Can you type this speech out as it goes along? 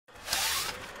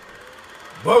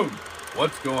Boom!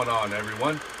 What's going on,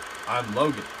 everyone? I'm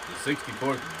Logan, the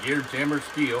 64th Gear Jammer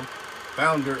Skeele,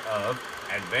 founder of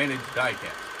Advantage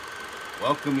Diecast,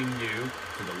 welcoming you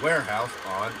to the warehouse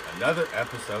on another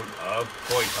episode of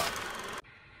Toy Trucker.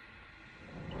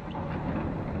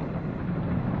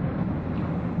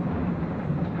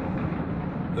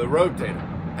 The Rotator.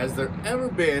 Has there ever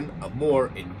been a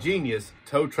more ingenious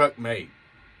tow truck made?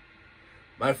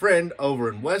 My friend over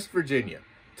in West Virginia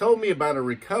told me about a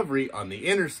recovery on the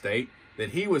interstate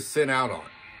that he was sent out on.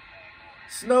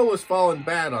 Snow was falling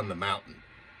bad on the mountain,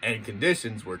 and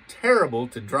conditions were terrible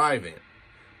to drive in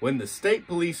when the state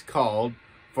police called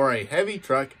for a heavy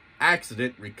truck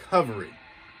accident recovery.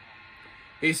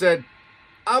 He said,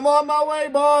 "I'm on my way,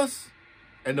 boss."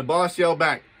 And the boss yelled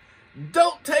back,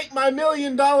 "Don't take my $1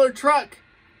 million truck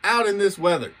out in this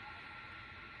weather."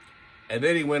 And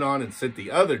then he went on and sent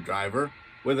the other driver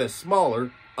with a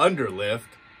smaller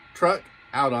underlift truck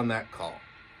out on that call.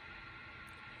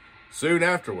 Soon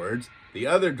afterwards, the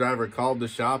other driver called the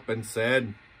shop and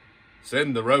said,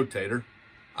 "Send the Rotator.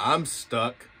 I'm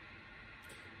stuck."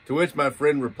 To which my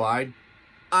friend replied,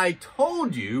 "I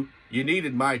told you you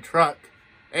needed my truck,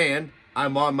 and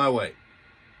I'm on my way."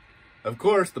 Of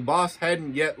course, the boss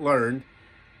hadn't yet learned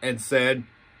and said,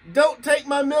 "Don't take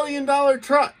my $1 million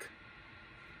truck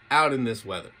out in this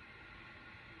weather."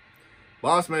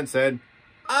 Bossman said,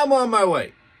 "I'm on my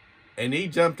way." And he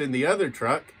jumped in the other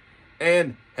truck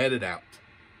and headed out.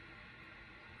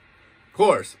 Of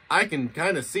course, I can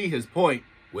kind of see his point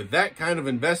with that kind of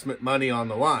investment money on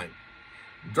the line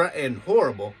and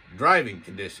horrible driving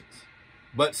conditions.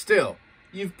 But still,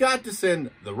 you've got to send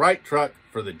the right truck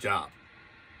for the job.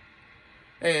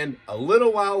 And a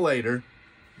little while later,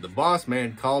 the boss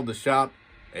man called the shop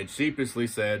and sheepishly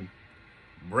said,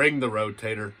 "Bring the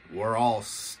Rotator, we're all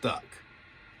stuck."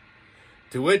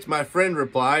 To which my friend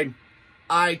replied,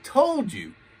 "I told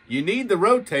you, you need the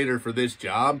Rotator for this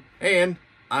job, and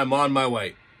I'm on my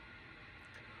way."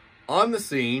 On the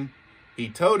scene, he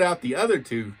towed out the other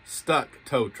two stuck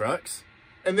tow trucks,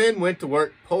 and then went to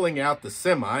work pulling out the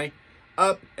semi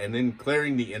up and then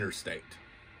clearing the interstate.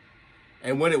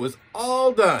 And when it was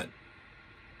all done,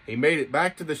 he made it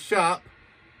back to the shop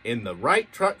in the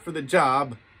right truck for the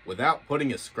job without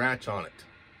putting a scratch on it.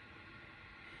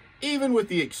 Even with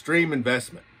the extreme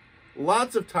investment,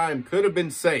 lots of time could have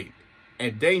been saved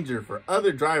and danger for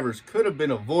other drivers could have been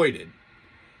avoided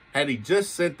had he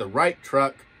just sent the right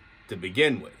truck to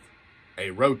begin with,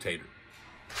 a Rotator.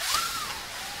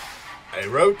 A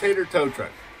Rotator tow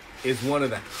truck is one of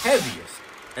the heaviest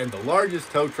and the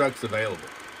largest tow trucks available.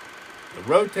 The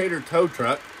Rotator tow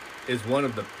truck is one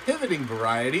of the pivoting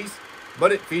varieties,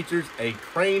 but it features a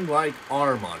crane-like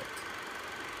arm on it.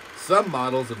 Some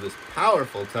models of this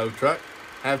powerful tow truck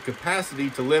have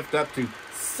capacity to lift up to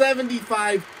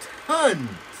 75 tons.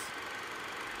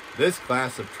 This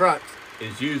class of trucks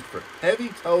is used for heavy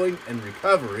towing and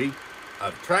recovery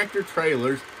of tractor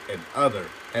trailers and other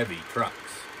heavy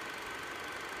trucks.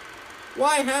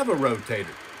 Why have a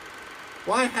Rotator?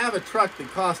 Why have a truck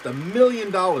that costs $1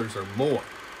 million or more?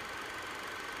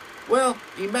 Well,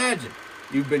 imagine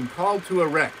you've been called to a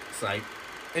wreck site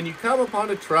and you come upon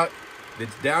a truck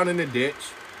that's down in a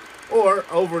ditch or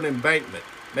over an embankment,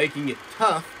 making it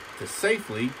tough to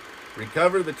safely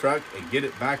recover the truck and get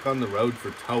it back on the road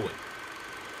for towing.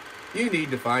 You need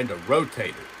to find a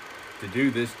Rotator to do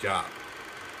this job.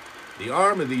 The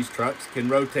arm of these trucks can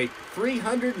rotate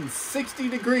 360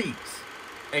 degrees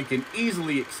and can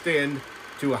easily extend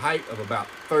to a height of about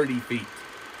 30 feet,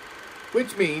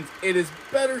 which means it is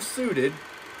better suited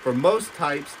for most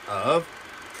types of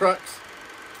trucks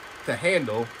to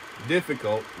handle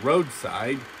difficult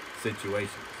roadside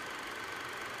situations.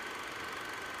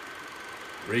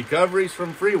 Recoveries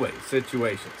from freeway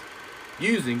situations.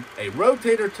 Using a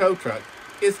Rotator tow truck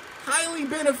is highly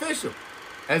beneficial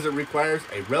as it requires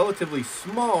a relatively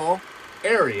small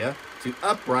area to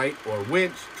upright or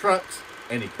winch trucks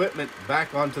and equipment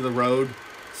back onto the road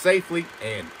safely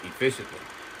and efficiently.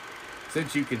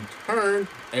 Since you can turn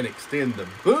and extend the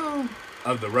boom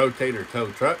of the Rotator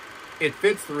tow truck, it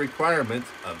fits the requirements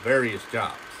of various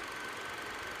jobs.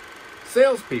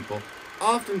 Salespeople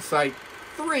often cite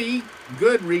 3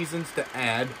 good reasons to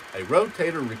add a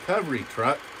Rotator recovery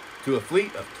truck to a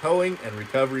fleet of towing and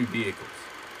recovery vehicles.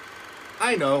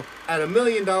 I know, at $1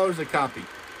 million a copy,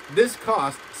 this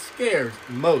cost scares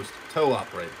most tow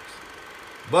operators,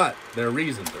 but their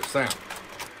reasons are sound.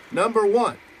 Number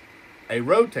 1, a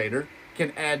Rotator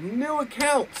can add new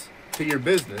accounts to your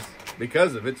business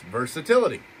because of its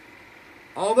versatility.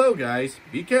 Although, guys,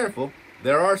 be careful,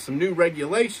 there are some new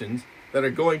regulations that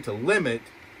are going to limit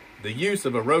the use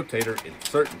of a Rotator in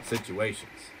certain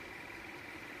situations.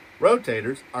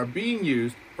 Rotators are being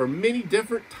used for many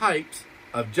different types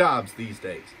of jobs these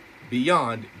days,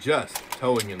 beyond just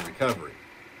towing and recovery.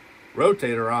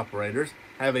 Rotator operators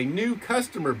have a new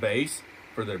customer base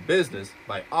for their business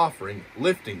by offering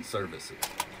lifting services.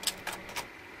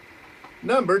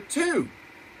 Number 2.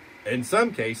 In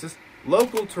some cases,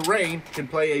 local terrain can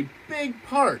play a big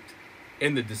part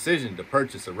in the decision to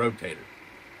purchase a rotator.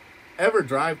 Ever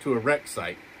drive to a wreck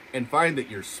site and find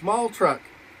that your small truck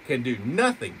can do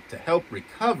nothing to help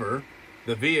recover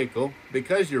the vehicle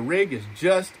because your rig is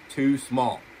just too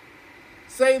small?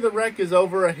 Say the wreck is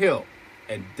over a hill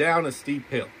and down a steep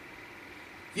hill.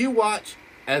 You watch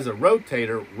as a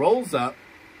rotator rolls up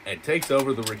and takes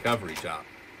over the recovery job.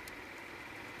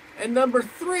 And number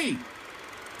 3,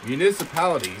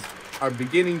 municipalities are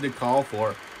beginning to call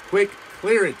for quick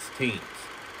clearance teams.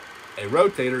 A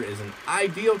rotator is an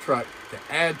ideal truck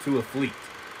to add to a fleet.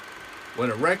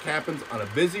 When a wreck happens on a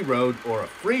busy road or a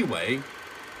freeway,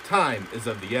 time is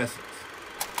of the essence.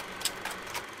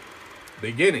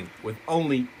 Beginning with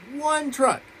only one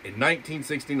truck in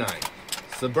 1969,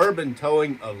 Suburban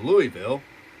Towing of Louisville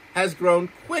has grown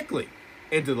quickly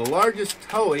into the largest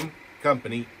towing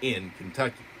company in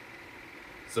Kentucky.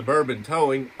 Suburban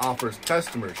Towing offers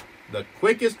customers the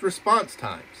quickest response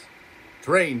times,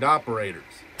 trained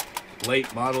operators,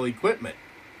 late model equipment,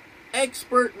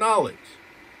 expert knowledge,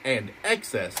 and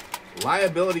excess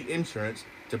liability insurance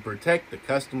to protect the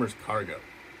customer's cargo.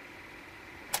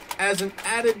 As an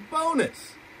added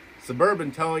bonus,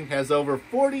 Suburban Towing has over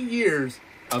 40 years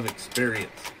of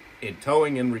experience in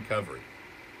towing and recovery.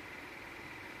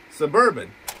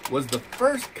 Suburban was the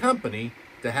first company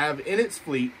to have in its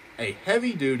fleet a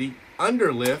heavy-duty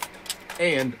underlift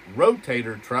and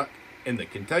rotator truck in the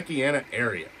Kentuckiana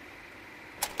area.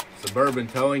 Suburban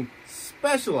Towing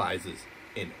specializes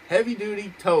in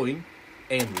heavy-duty towing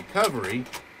and recovery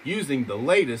using the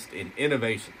latest in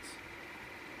innovations.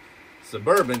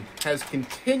 Suburban has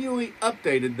continually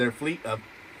updated their fleet of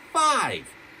 5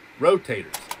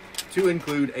 rotators to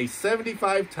include a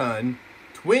 75-ton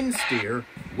twin-steer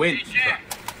winch truck.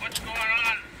 What's going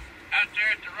on out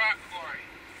there at the rock quarry?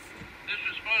 This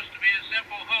was supposed to be a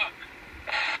simple hook.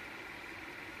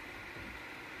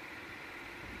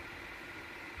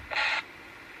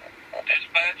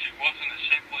 Dispatch, it wasn't as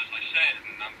simple as they said,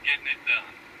 and I'm getting it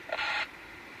done.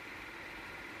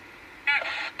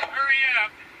 Hurry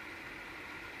up.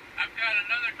 I've got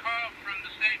another call from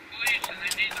the state police, and they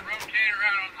need the rotator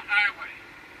out on the highway.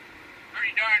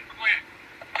 Pretty darn quick.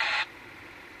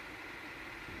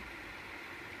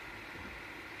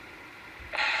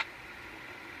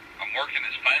 I'm working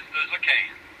as fast as I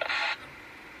can.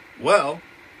 Well,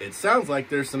 it sounds like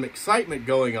there's some excitement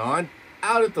going on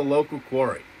out at the local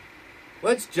quarry.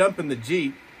 Let's jump in the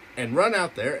Jeep and run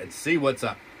out there and see what's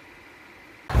up.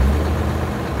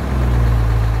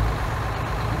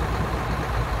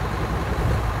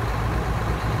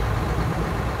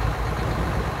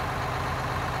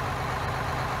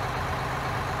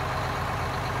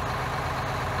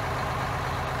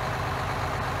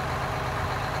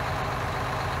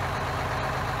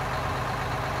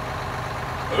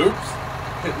 Oops,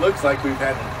 it looks like we've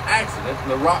had an accident in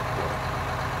the rock quarry.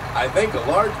 I think a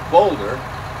large boulder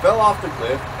fell off the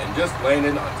cliff and just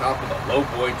landed on top of the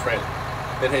lowboy trailer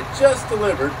that had just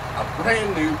delivered a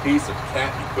brand new piece of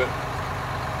cat equipment.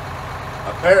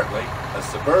 Apparently, a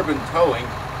Suburban Towing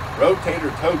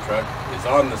rotator tow truck is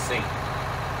on the scene,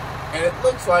 and it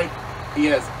looks like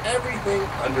he has everything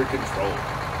under control.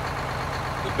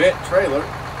 The bent trailer,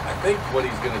 I think what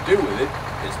he's going to do with it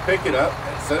is pick it up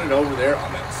and set it over there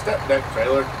on that step deck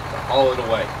trailer to haul it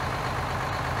away.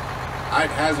 I'd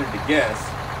hazard to guess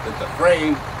that the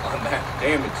frame on that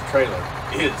damaged trailer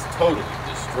is totally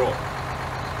destroyed.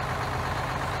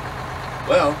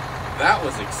 Well, that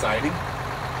was exciting.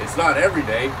 It's not every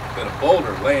day that a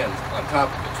boulder lands on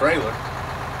top of the trailer.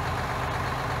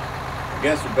 I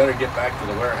guess we better get back to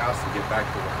the warehouse and get back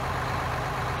to work.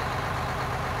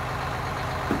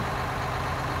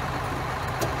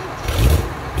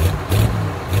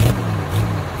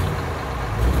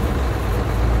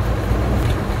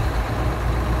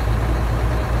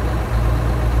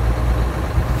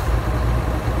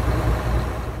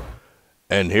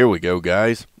 And here we go,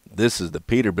 guys. This is the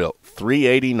Peterbilt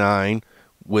 389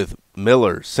 with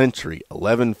Miller Century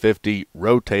 1150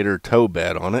 rotator tow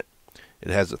bed on it. It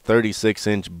has a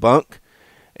 36-inch bunk,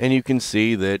 and you can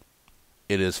see that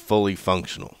it is fully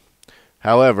functional.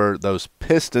 However, those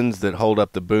pistons that hold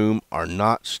up the boom are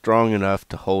not strong enough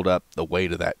to hold up the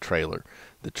weight of that trailer.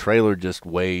 The trailer just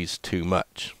weighs too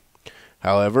much.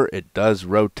 However, it does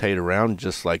rotate around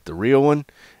just like the real one,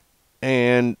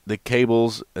 and the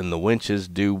cables and the winches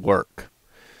do work.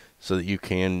 so that you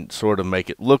can sort of make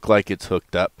it look like it's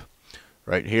hooked up.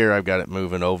 Right here I've got it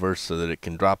moving over so that it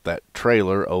can drop that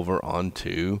trailer over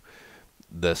onto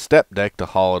the step deck to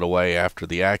haul it away after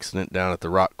the accident down at the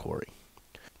rock quarry.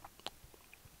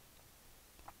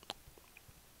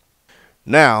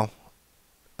 Now,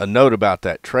 a note about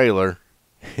that trailer.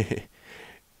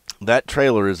 That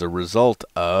trailer is a result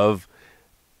of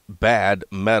bad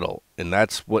metal, and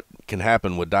that's what can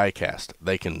happen with diecast.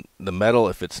 The metal,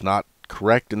 if it's not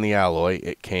correct in the alloy,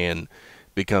 it can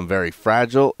become very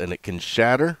fragile and it can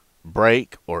shatter,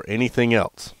 break, or anything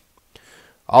else.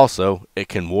 Also, it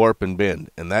can warp and bend,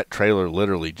 and that trailer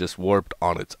literally just warped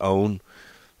on its own.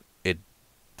 It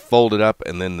folded up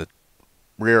and then the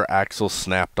rear axle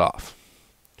snapped off.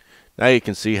 Now you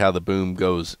can see how the boom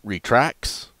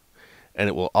retracts, and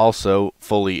it will also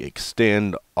fully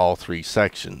extend all three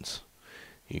sections.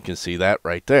 You can see that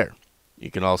right there. You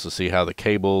can also see how the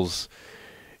cables,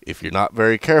 if you're not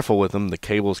very careful with them, the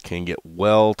cables can get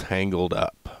well tangled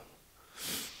up.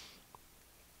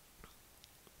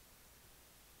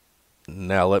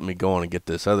 Now let me go on and get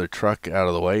this other truck out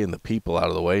of the way and the people out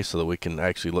of the way so that we can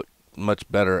actually look much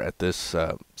better at this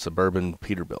Suburban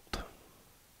Peterbilt.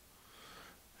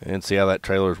 And see how that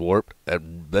trailer's warped?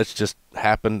 That's just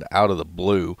happened out of the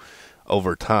blue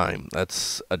over time.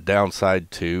 That's a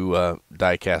downside to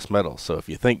die-cast metal. So if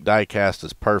you think die-cast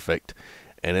is perfect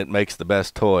and it makes the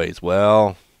best toys,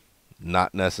 well,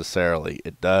 not necessarily.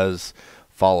 It does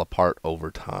fall apart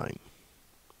over time,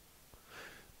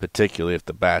 particularly if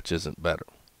the batch isn't better.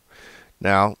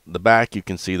 Now, the back, you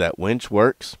can see that winch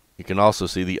works. You can also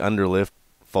see the underlift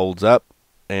folds up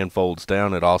and folds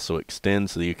down. It also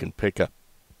extends so that you can pick up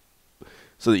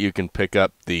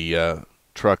the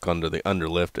truck under the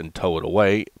underlift and tow it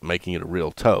away, making it a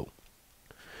real tow.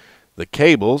 The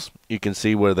cables, you can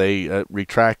see where they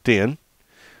retract in.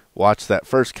 Watch that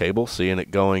first cable, seeing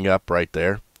it going up right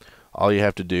there. All you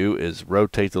have to do is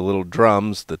rotate the little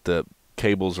drums that the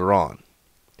cables are on.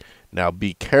 Now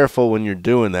be careful when you're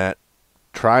doing that.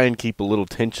 Try and keep a little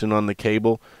tension on the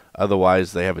cable,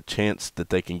 otherwise they have a chance that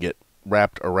they can get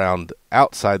wrapped around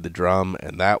outside the drum,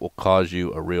 and that will cause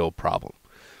you a real problem.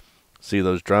 See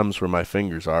those drums where my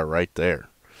fingers are right there?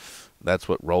 That's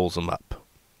what rolls them up.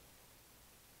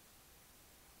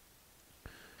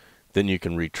 Then you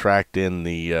can retract in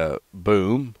the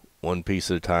boom one piece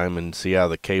at a time and see how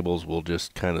the cables will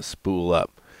just kind of spool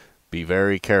up. Be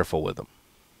very careful with them.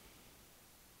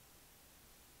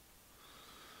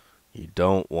 You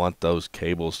don't want those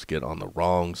cables to get on the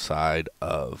wrong side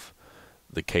of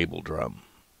the cable drum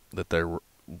that they're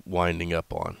winding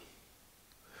up on.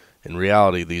 In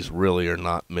reality, these really are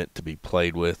not meant to be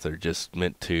played with. They're just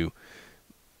meant to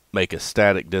make a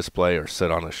static display or sit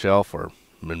on a shelf, or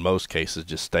in most cases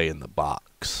just stay in the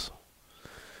box.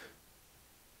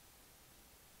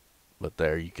 But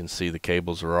there you can see the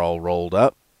cables are all rolled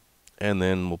up, and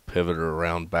then we'll pivot her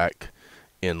around back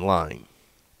in line.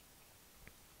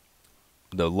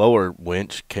 The lower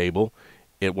winch cable,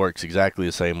 it works exactly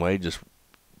the same way. Just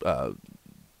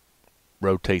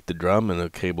rotate the drum and the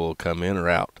cable will come in or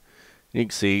out. You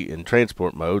can see in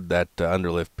transport mode that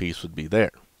underlift piece would be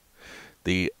there.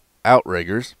 The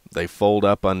outriggers, they fold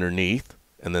up underneath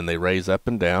and then they raise up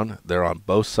and down. They're on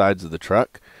both sides of the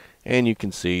truck, and you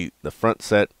can see the front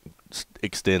set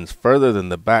extends further than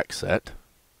the back set.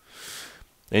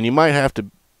 And you might have to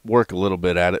work a little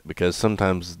bit at it because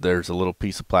sometimes there's a little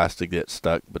piece of plastic that's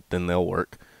stuck, but then they'll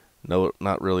work. No,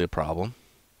 not really a problem.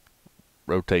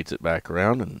 Rotates it back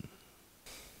around, and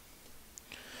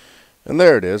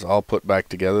there it is, all put back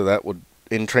together. That would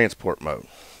in transport mode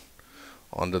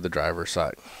onto the driver's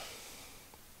side.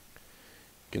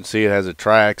 You can see it has a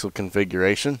tri-axle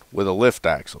configuration with a lift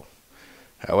axle.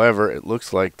 However, it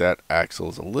looks like that axle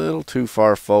is a little too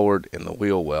far forward in the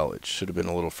wheel well. It should have been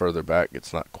a little further back.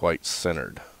 It's not quite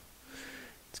centered.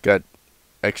 It's got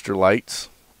extra lights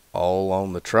all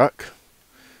along the truck.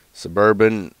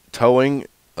 Suburban Towing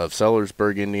of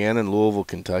Sellersburg, Indiana and Louisville,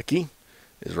 Kentucky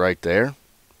is right there.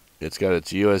 It's got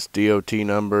its US DOT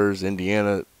numbers,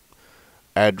 Indiana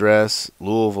address,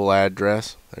 Louisville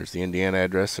address. There's the Indiana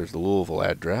address, there's the Louisville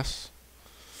address.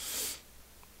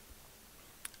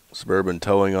 Suburban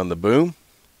Towing on the boom.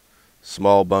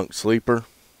 Small bunk sleeper.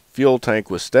 Fuel tank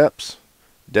with steps.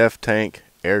 Def tank,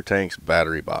 air tanks,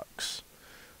 battery box.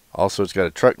 Also, it's got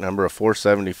a truck number of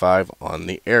 475 on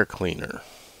the air cleaner.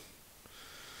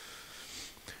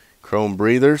 Chrome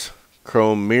breathers,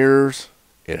 chrome mirrors.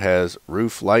 It has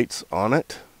roof lights on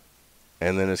it.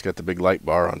 And then it's got the big light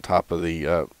bar on top of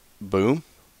the boom.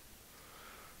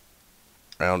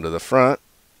 Round to the front.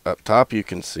 Up top you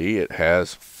can see it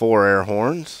has 4 air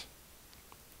horns.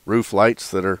 Roof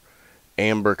lights that are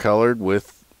amber colored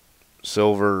with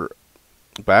silver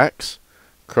backs,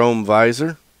 chrome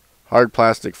visor, hard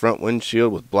plastic front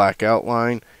windshield with black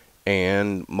outline,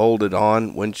 and molded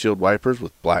on windshield wipers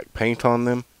with black paint on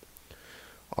them.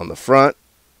 On the front,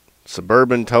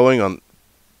 Suburban towing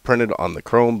printed on the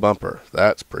chrome bumper.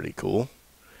 That's pretty cool.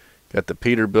 Got the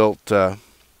Peterbilt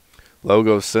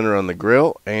logo center on the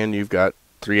grille, and you've got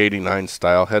 389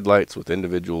 style headlights with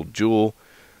individual jewel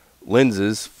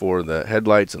lenses for the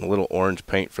headlights and a little orange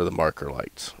paint for the marker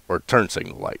lights or turn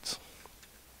signal lights.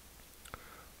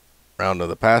 Around to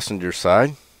the passenger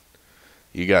side,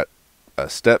 you got a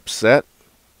step set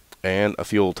and a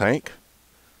fuel tank,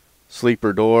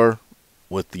 sleeper door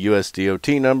with the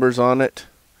USDOT numbers on it,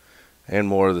 and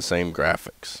more of the same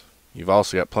graphics. You've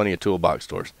also got plenty of toolbox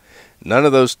doors. None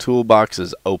of those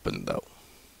toolboxes open though.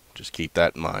 Just keep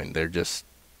that in mind. They're just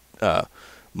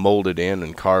molded in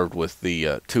and carved with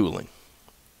the tooling.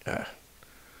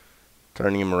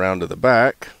 Turning them around to the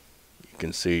back, you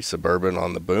can see Suburban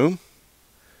on the boom,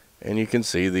 and you can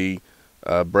see the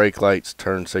brake lights,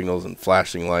 turn signals, and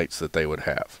flashing lights that they would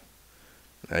have.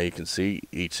 Now you can see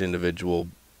each individual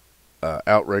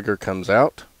outrigger comes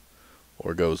out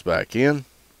or goes back in.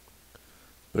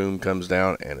 Boom comes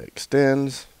down and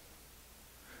extends,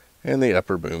 and the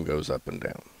upper boom goes up and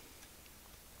down.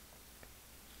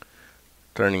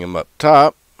 Turning them up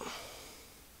top,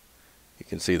 you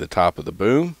can see the top of the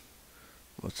boom.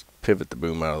 Let's pivot the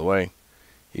boom out of the way.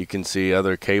 You can see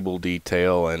other cable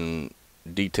detail and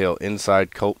detail inside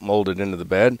molded into the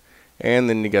bed, and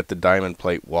then you got the diamond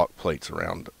plate walk plates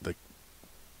around the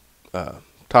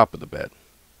top of the bed.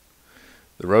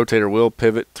 The rotator will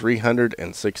pivot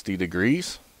 360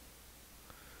 degrees,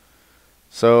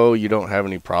 so you don't have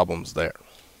any problems there.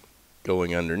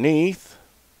 Going underneath,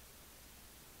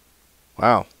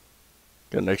 wow,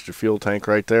 got an extra fuel tank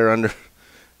right there under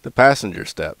the passenger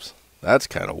steps. That's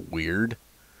kind of weird,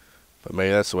 but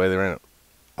maybe that's the way they're in it.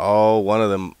 Oh, one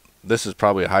of them, this is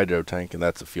probably a hydro tank, and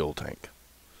that's a fuel tank.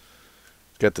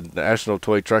 Got the National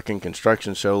Toy Trucking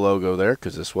Construction Show logo there,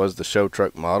 because this was the show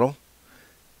truck model.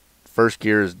 First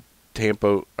gear is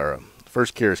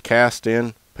first gear is cast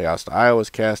in, Paosta, Iowa is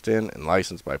cast in, and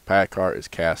licensed by PACCAR is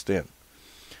cast in.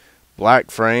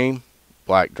 Black frame,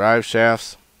 black drive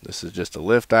shafts. This is just a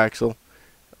lift axle.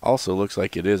 Also looks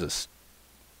like it is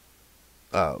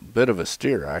a bit of a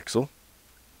steer axle.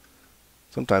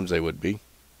 Sometimes they would be.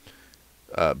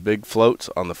 Big floats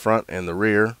on the front and the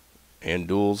rear, and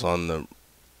duals on the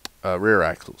rear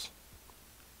axles.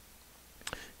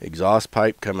 Exhaust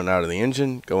pipe coming out of the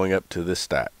engine going up to the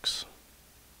stacks.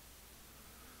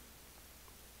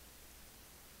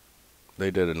 They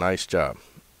did a nice job.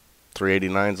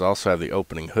 389s also have the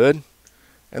opening hood,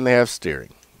 and they have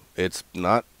steering. It's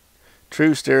not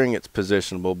true steering, it's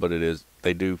positionable, but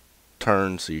they do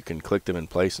turn, so you can click them in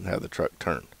place and have the truck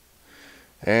turned.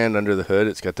 And under the hood,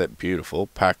 it's got that beautiful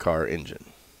PACCAR engine.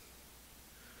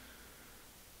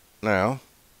 Now,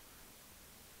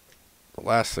 the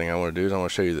last thing I want to do is I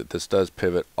want to show you that this does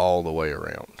pivot all the way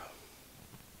around,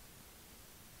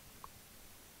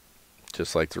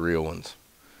 just like the real ones,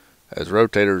 as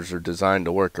rotators are designed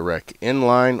to work erect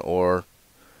inline or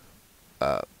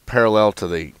parallel to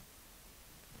the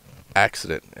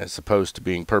accident, as opposed to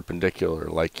being perpendicular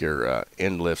like your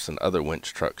end lifts and other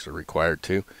winch trucks are required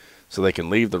to, so they can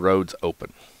leave the roads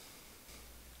open.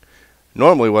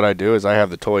 Normally what I do is I have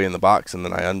the toy in the box and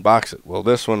then I unbox it. Well,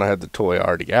 this one I had the toy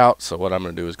already out, so what I'm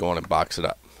going to do is go on and box it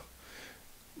up.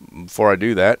 Before I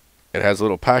do that, it has a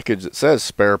little package that says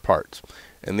spare parts,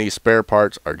 and these spare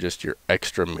parts are just your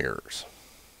extra mirrors,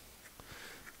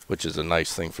 which is a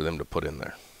nice thing for them to put in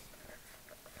there.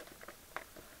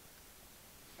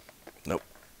 Nope.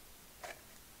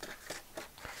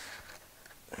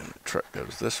 And the truck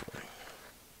goes this way.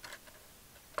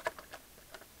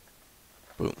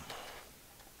 Boom.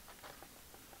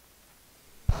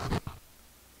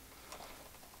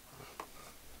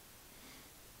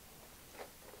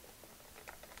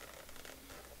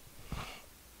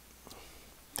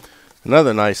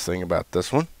 Another nice thing about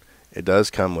this one, it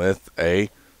does come with a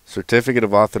certificate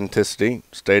of authenticity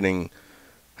stating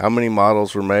how many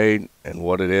models were made and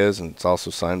what it is, and it's also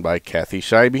signed by Kathy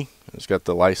Scheibe. It's got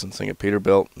the licensing of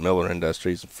Peterbilt, Miller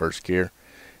Industries, and First Gear,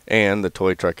 and the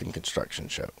Toy Trucking Construction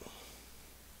Show.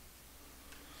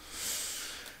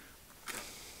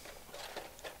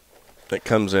 It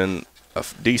comes in a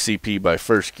DCP by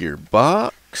First Gear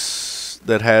box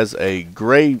that has a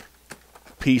gray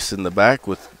piece in the back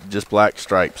with just black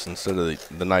stripes instead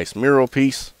of the nice mural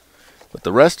piece, but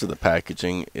the rest of the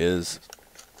packaging is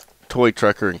Toy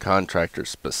Trucker and Contractor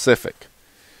specific.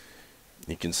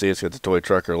 You can see it's got the Toy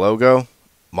Trucker logo,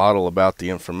 model about the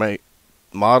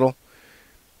model.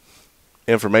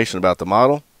 Information about the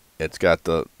model. It's got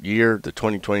the year, the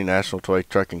 2020 National Toy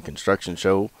Truck and Construction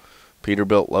Show,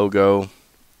 Peterbilt logo,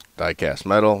 die-cast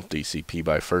metal, DCP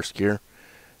by First Gear,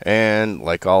 and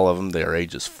like all of them, their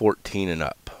ages 14 and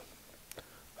up.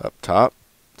 Up top,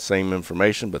 same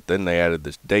information, but then they added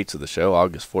the dates of the show,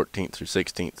 August 14th through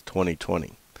 16th,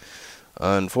 2020.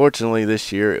 Unfortunately,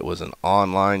 this year it was an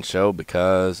online show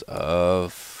because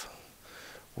of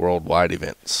worldwide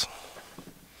events.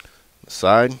 The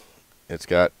side, it's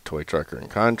got Toy Trucker and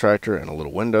Contractor and a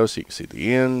little window so you can see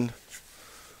the end.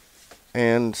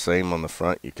 And same on the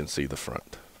front, you can see the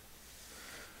front.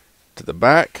 To the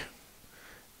back,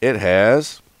 it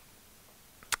has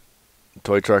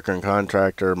Toy Trucker and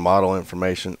Contractor, model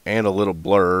information, and a little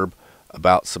blurb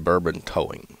about Suburban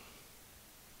towing.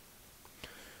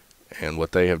 And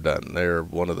what they have done. They're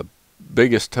one of the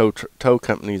biggest tow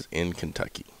companies in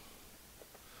Kentucky.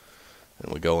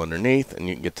 And we go underneath and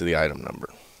you can get to the item number.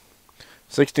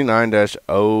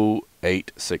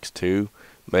 69-0862,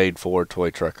 made for Toy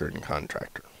Trucker and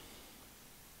Contractor.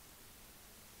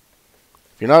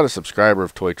 If you're not a subscriber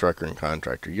of Toy Trucker and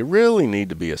Contractor, you really need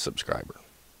to be a subscriber.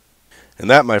 And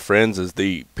that, my friends, is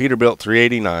the Peterbilt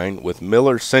 389 with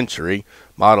Miller Century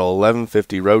model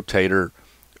 1150 rotator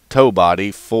tow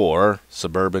body for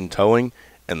Suburban towing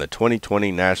and the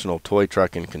 2020 National Toy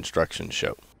Truck and Construction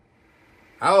Show.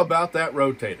 How about that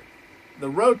rotator?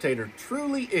 The rotator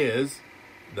truly is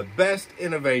the best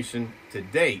innovation to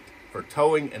date for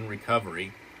towing and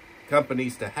recovery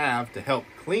companies to have to help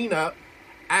clean up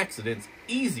accidents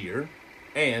easier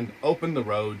and open the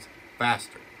roads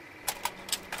faster.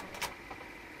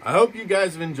 I hope you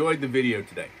guys have enjoyed the video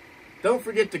today. Don't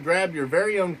forget to grab your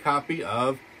very own copy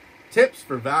of Tips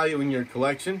for Valuing Your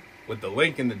Collection with the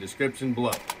link in the description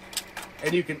below.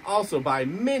 And you can also buy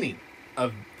many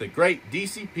of the great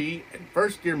DCP and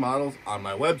First Gear models on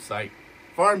my website,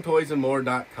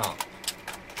 farmtoysandmore.com.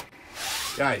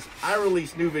 Guys, I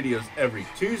release new videos every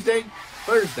Tuesday,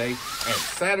 Thursday, and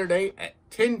Saturday at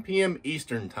 10 p.m.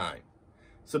 Eastern Time.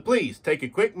 So please take a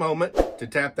quick moment to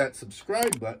tap that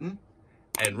subscribe button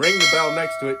and ring the bell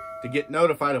next to it to get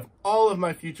notified of all of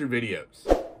my future videos.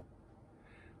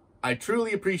 I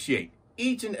truly appreciate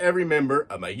each and every member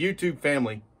of my YouTube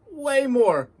family way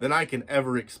more than I can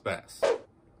ever express.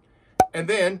 And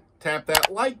then tap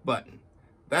that like button.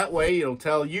 That way it'll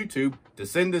tell YouTube to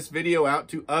send this video out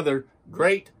to other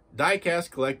great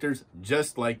diecast collectors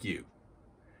just like you.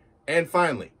 And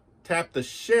finally, tap the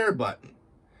share button.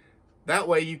 That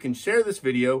way you can share this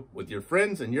video with your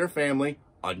friends and your family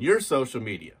on your social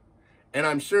media. And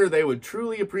I'm sure they would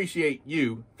truly appreciate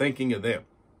you thinking of them.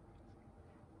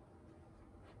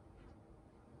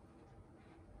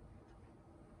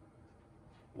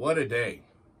 What a day.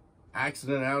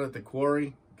 Accident out at the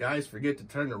quarry. Guys forget to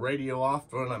turn the radio off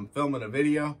when I'm filming a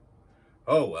video.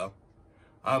 Oh well.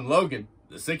 I'm Logan,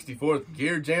 the 64th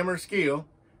Gear Jammer Skeele,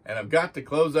 and I've got to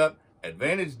close up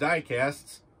Advantage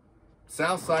Diecast's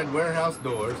Southside Warehouse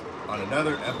doors on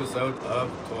another episode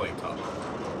of Toy Talk.